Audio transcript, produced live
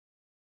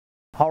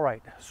All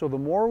right, so the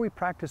more we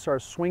practice our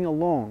swing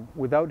alone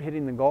without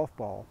hitting the golf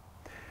ball,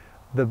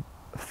 the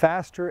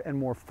faster and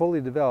more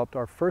fully developed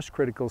our first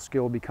critical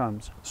skill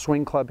becomes.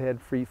 Swing club head,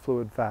 free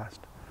fluid, fast.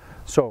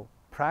 So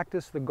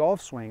practice the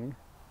golf swing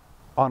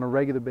on a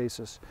regular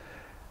basis.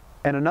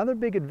 And another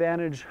big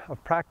advantage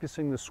of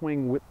practicing the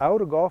swing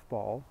without a golf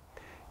ball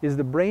is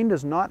the brain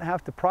does not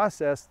have to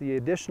process the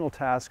additional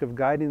task of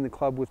guiding the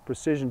club with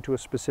precision to a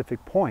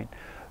specific point.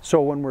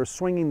 So when we're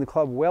swinging the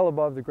club well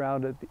above the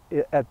ground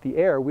at the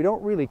air, we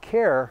don't really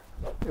care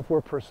if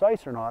we're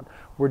precise or not.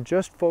 We're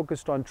just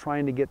focused on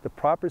trying to get the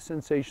proper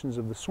sensations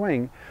of the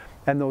swing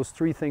and those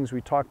three things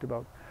we talked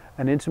about.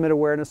 An intimate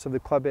awareness of the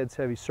club head's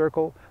heavy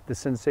circle, the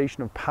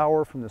sensation of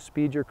power from the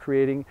speed you're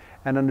creating,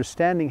 and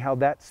understanding how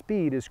that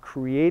speed is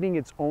creating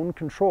its own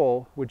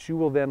control, which you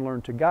will then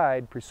learn to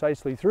guide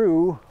precisely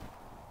through,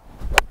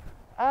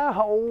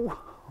 ow,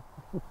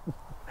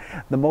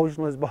 the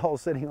motionless ball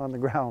sitting on the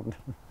ground.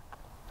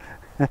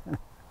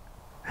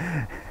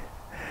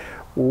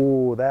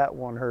 Oh, that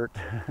one hurt.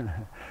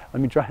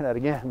 Let me try that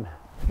again.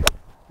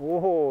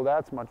 Oh,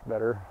 that's much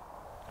better.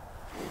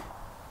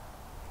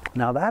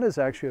 Now that is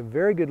actually a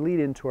very good lead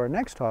into our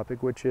next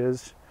topic, which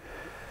is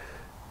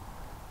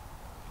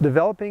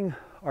developing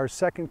our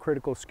second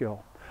critical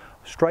skill,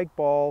 strike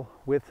ball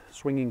with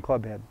swinging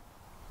club head.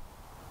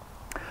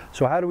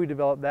 So how do we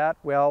develop that?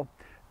 Well,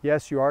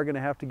 yes, you are going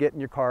to have to get in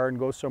your car and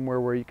go somewhere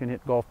where you can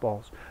hit golf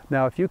balls.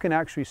 Now, if you can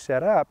actually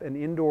set up an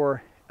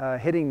indoor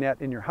hitting net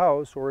in your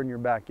house or in your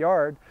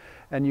backyard,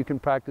 and you can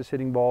practice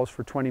hitting balls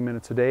for 20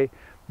 minutes a day,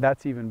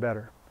 that's even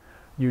better.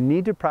 You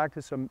need to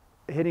practice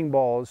hitting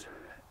balls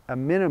a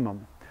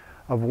minimum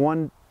of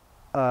one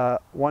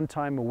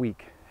time a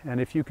week. And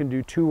if you can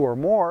do 2 or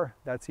more,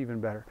 that's even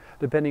better,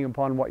 depending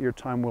upon what your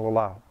time will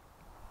allow.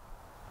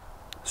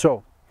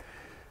 So,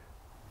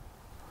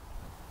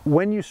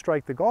 when you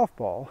strike the golf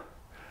ball,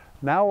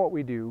 now what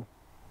we do,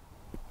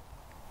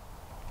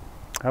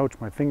 ouch,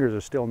 my fingers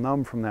are still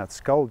numb from that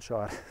skull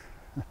shot.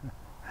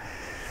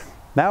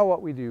 Now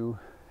what we do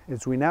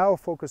is we now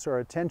focus our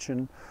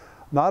attention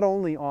not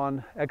only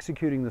on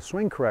executing the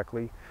swing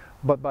correctly,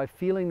 but by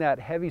feeling that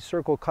heavy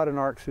circle cut an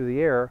arc through the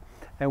air,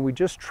 and we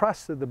just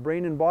trust that the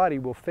brain and body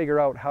will figure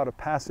out how to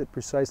pass it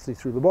precisely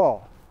through the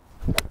ball.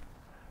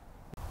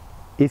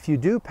 If you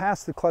do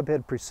pass the club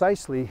head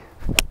precisely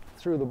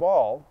through the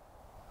ball,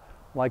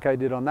 like I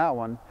did on that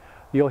one,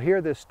 you'll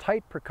hear this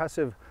tight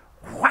percussive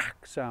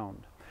whack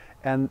sound,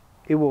 and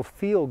it will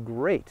feel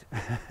great.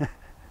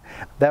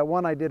 That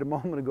one I did a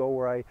moment ago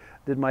where I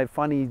did my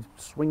funny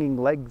swinging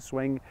leg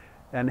swing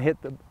and hit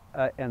the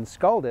and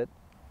sculled it,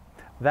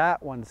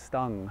 that one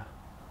stung.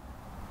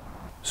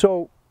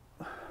 So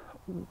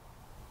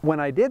when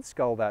I did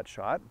scull that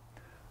shot,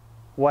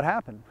 what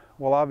happened?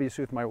 Well,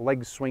 obviously with my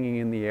legs swinging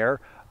in the air,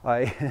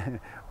 I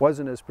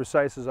wasn't as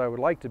precise as I would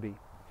like to be.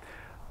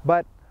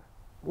 But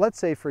let's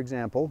say, for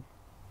example,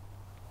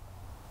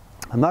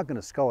 I'm not going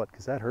to scull it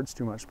because that hurts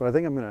too much, but I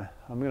think I'm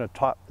going to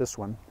top this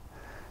one.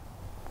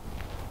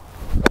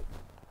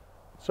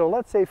 So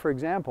let's say, for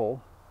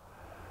example,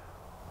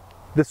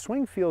 the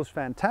swing feels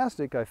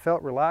fantastic. I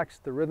felt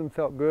relaxed, the rhythm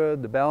felt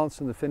good, the balance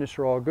and the finish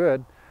are all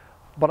good,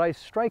 but I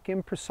strike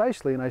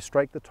imprecisely and I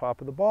strike the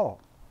top of the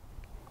ball.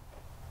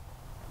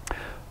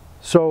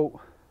 So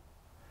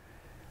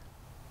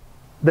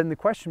then the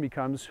question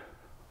becomes,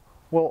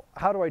 well,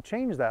 how do I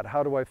change that?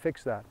 How do I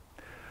fix that?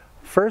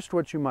 First,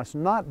 what you must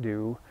not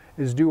do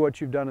is do what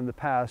you've done in the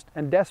past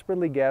and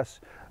desperately guess,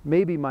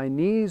 maybe my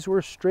knees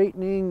were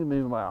straightening,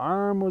 maybe my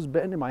arm was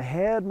bending, my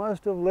head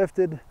must have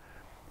lifted.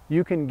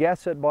 You can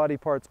guess at body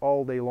parts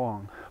all day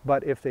long,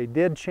 but if they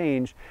did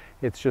change,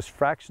 it's just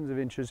fractions of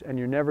inches and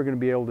you're never going to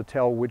be able to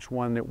tell which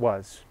one it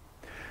was.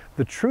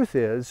 The truth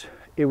is,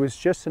 it was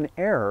just an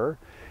error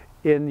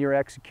in your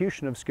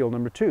execution of skill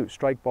number 2,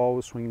 strike ball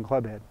with swinging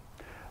club head.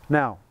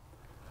 Now,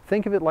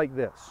 think of it like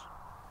this.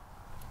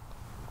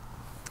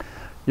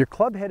 Your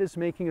club head is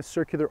making a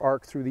circular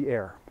arc through the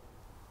air.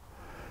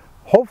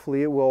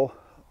 Hopefully it will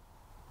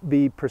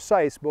be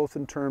precise both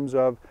in terms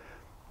of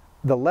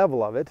the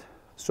level of it,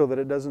 so that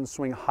it doesn't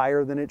swing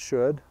higher than it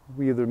should.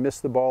 We either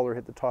miss the ball or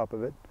hit the top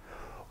of it,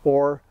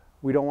 or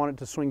we don't want it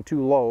to swing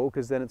too low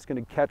because then it's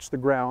going to catch the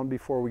ground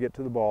before we get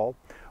to the ball.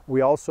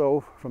 We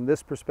also, from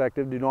this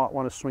perspective, do not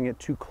want to swing it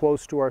too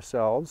close to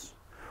ourselves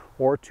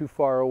or too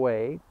far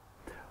away.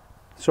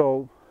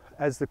 So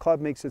as the club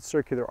makes its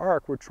circular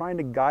arc, we're trying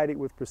to guide it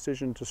with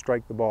precision to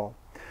strike the ball.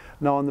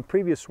 Now on the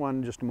previous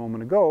one just a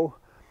moment ago,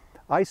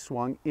 I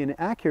swung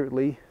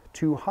inaccurately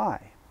too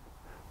high.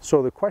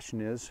 So the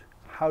question is,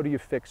 how do you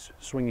fix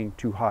swinging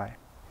too high?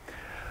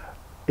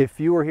 If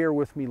you were here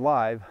with me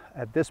live,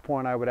 at this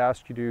point I would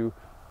ask you to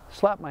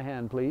slap my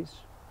hand, please.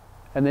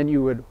 And then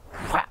you would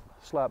whap,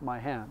 slap my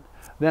hand.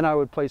 Then I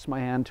would place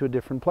my hand to a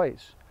different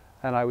place.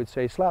 And I would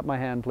say, slap my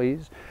hand,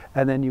 please.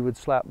 And then you would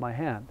slap my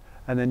hand.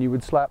 And then you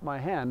would slap my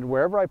hand.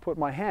 Wherever I put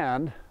my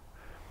hand,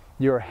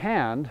 your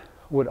hand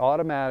would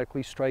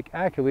automatically strike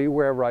accurately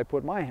wherever I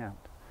put my hand.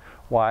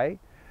 Why?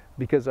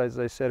 Because as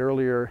I said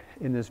earlier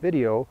in this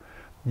video,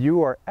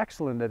 you are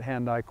excellent at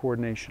hand-eye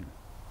coordination.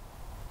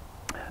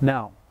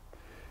 Now,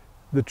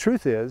 the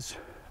truth is,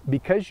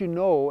 because you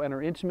know and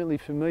are intimately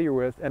familiar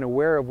with and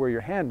aware of where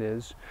your hand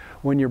is,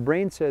 when your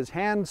brain says,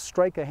 hand,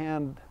 strike a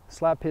hand,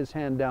 slap his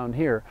hand down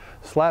here,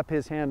 slap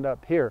his hand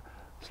up here,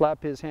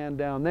 slap his hand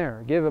down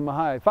there, give him a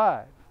high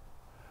five,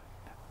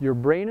 your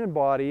brain and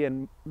body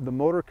and the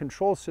motor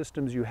control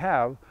systems you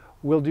have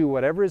will do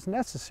whatever is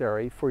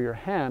necessary for your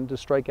hand to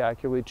strike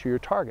accurately to your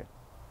target.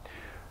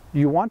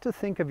 You want to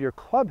think of your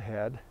club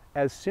head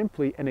as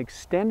simply an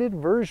extended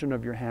version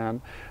of your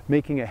hand,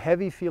 making a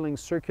heavy feeling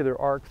circular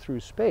arc through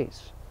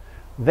space.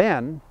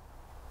 Then,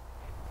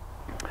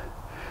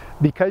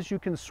 because you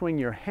can swing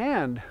your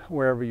hand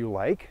wherever you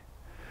like,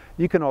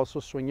 you can also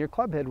swing your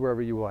club head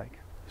wherever you like.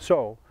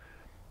 So,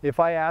 if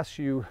I ask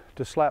you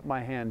to slap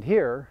my hand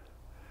here,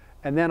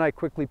 and then I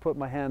quickly put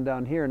my hand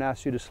down here and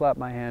ask you to slap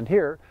my hand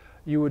here,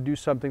 you would do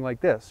something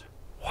like this.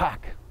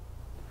 Whack,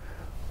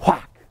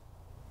 whack.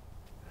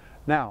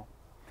 Now,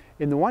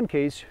 in the one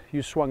case,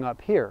 you swung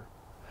up here.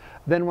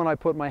 Then when I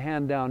put my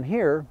hand down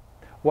here,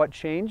 what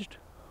changed?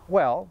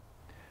 Well,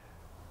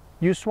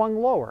 you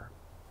swung lower.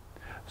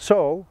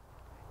 So,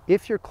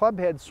 if your club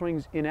head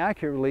swings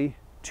inaccurately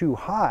too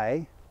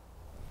high,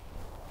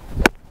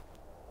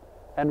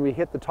 and we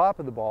hit the top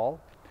of the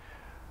ball,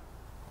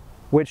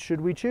 which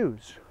should we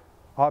choose?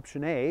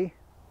 Option A,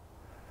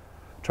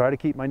 try to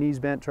keep my knees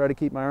bent, try to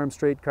keep my arms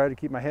straight, try to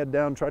keep my head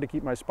down, try to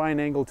keep my spine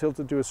angle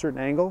tilted to a certain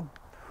angle.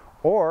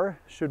 Or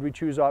should we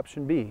choose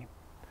option B?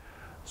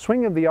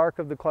 Swing of the arc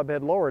of the club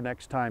head lower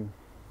next time.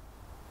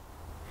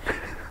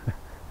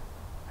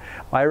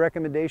 My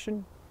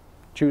recommendation,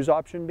 choose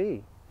option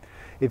B.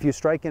 If you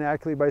strike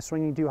inaccurately by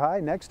swinging too high,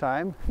 next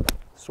time,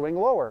 swing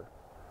lower.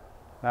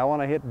 Now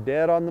when I hit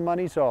dead on the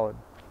money solid.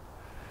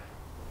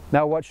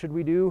 Now what should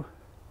we do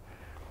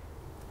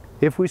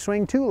if we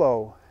swing too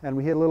low and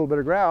we hit a little bit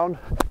of ground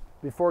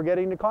before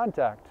getting to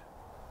contact?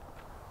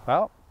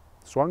 Well,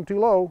 swung too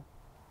low.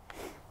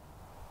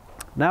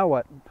 Now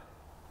what?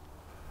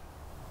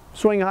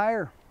 Swing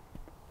higher.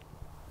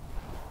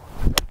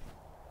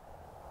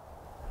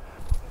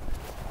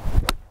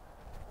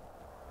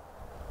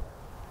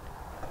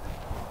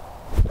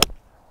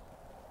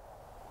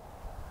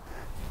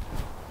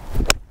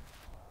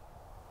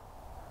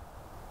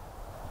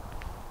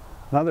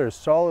 Another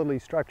solidly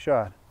struck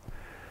shot.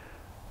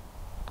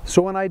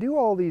 So when I do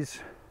all these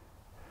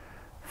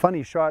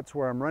funny shots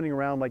where I'm running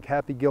around like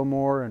Happy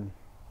Gilmore and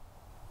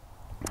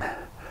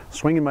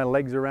swinging my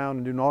legs around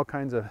and doing all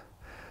kinds of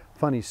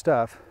funny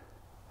stuff,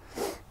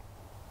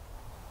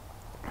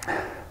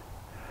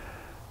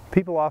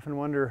 people often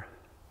wonder,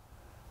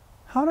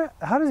 how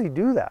does he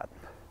do that?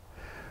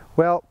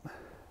 Well,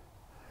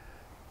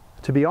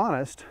 to be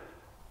honest,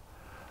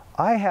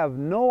 I have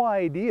no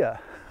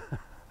idea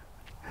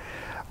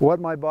what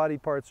my body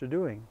parts are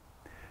doing.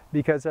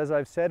 Because as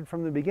I've said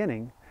from the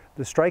beginning,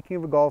 the striking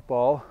of a golf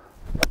ball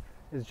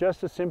is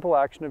just a simple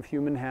action of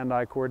human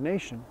hand-eye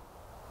coordination.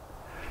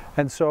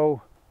 And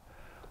so,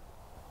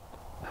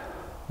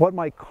 what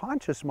my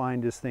conscious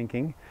mind is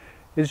thinking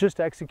is just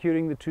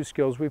executing the two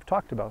skills we've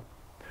talked about.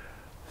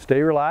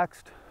 Stay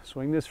relaxed,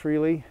 swing this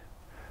freely,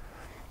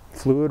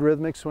 fluid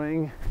rhythmic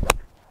swing,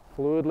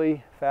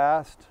 fluidly,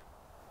 fast,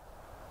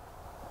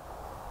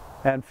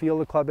 and feel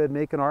the club head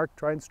make an arc,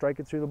 try and strike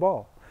it through the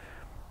ball.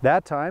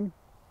 That time,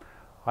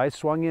 I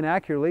swung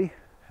inaccurately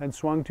and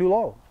swung too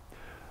low.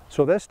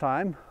 So this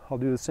time, I'll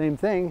do the same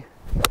thing,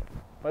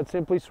 but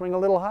simply swing a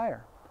little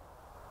higher.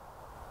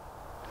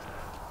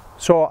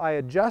 So I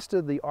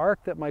adjusted the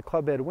arc that my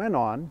club head went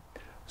on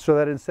so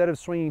that instead of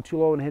swinging too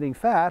low and hitting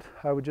fat,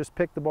 I would just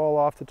pick the ball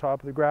off the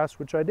top of the grass,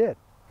 which I did.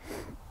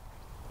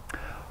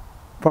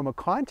 From a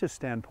conscious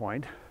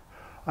standpoint,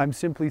 I'm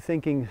simply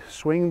thinking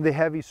swing the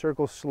heavy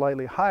circle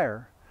slightly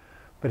higher,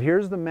 but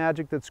here's the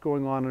magic that's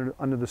going on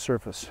under the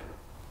surface.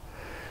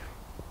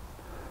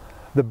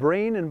 The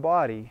brain and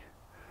body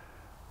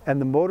and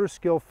the motor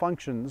skill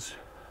functions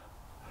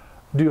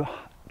do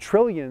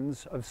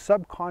trillions of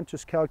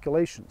subconscious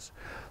calculations.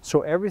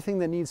 So everything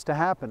that needs to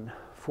happen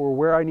for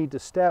where I need to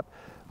step,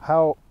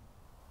 how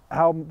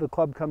the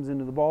club comes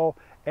into the ball,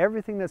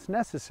 everything that's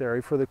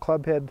necessary for the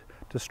club head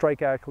to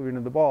strike accurately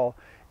into the ball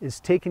is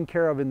taken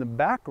care of in the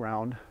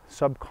background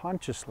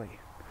subconsciously.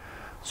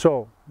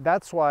 So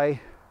that's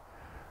why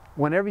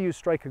whenever you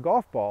strike a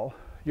golf ball,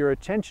 your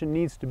attention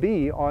needs to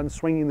be on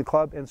swinging the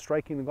club and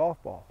striking the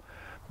golf ball.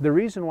 The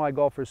reason why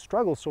golfers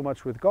struggle so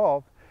much with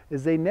golf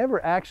is they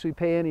never actually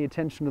pay any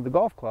attention to the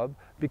golf club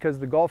because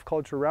the golf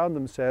culture around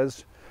them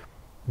says,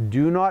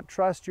 do not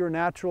trust your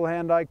natural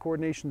hand-eye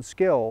coordination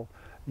skill.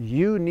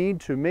 You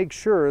need to make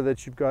sure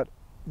that you've got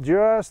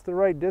just the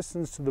right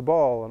distance to the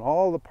ball and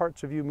all the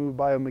parts of you move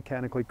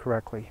biomechanically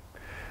correctly.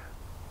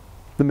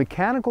 The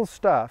mechanical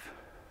stuff,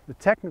 the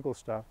technical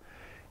stuff,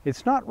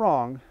 it's not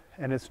wrong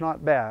and it's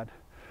not bad,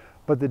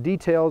 but the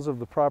details of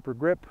the proper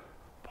grip,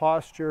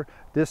 posture,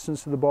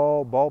 distance to the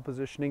ball, ball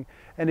positioning,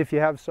 and if you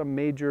have some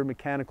major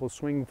mechanical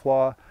swing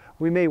flaw,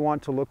 we may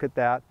want to look at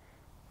that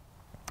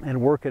and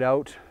work it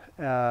out,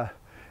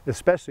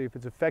 especially if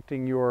it's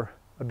affecting your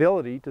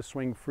ability to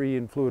swing free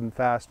and fluid and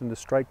fast and to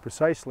strike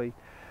precisely.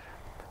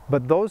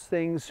 But those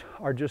things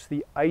are just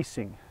the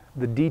icing,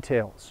 the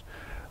details.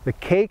 The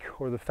cake,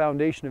 or the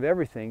foundation of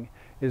everything,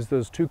 is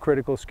those two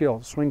critical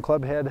skills. Swing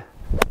club head,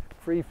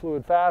 free,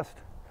 fluid, fast.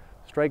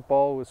 Strike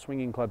ball with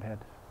swinging club head.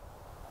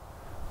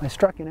 I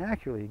struck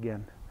inaccurately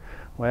again.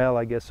 Well,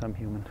 I guess I'm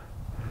human.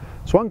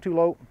 Swung too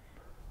low.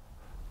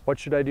 What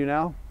should I do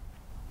now?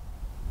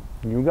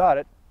 You got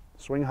it.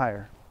 Swing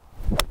higher.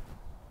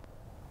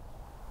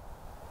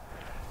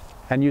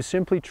 And you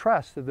simply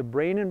trust that the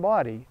brain and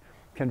body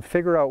can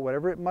figure out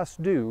whatever it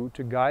must do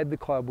to guide the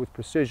club with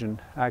precision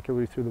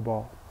accurately through the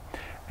ball.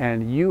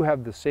 And you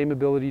have the same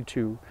ability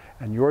too,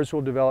 and yours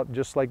will develop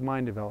just like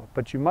mine developed.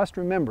 But you must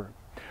remember,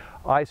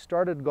 I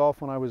started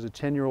golf when I was a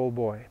 10-year-old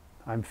boy.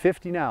 I'm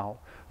 50 now,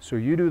 so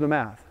you do the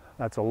math.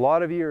 That's a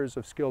lot of years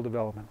of skill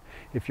development.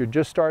 If you're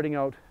just starting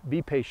out,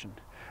 be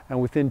patient.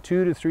 And within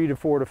 2 to 3 to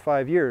 4 to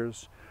 5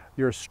 years,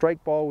 your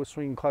strike ball with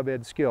swinging club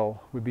head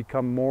skill would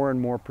become more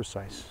and more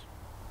precise.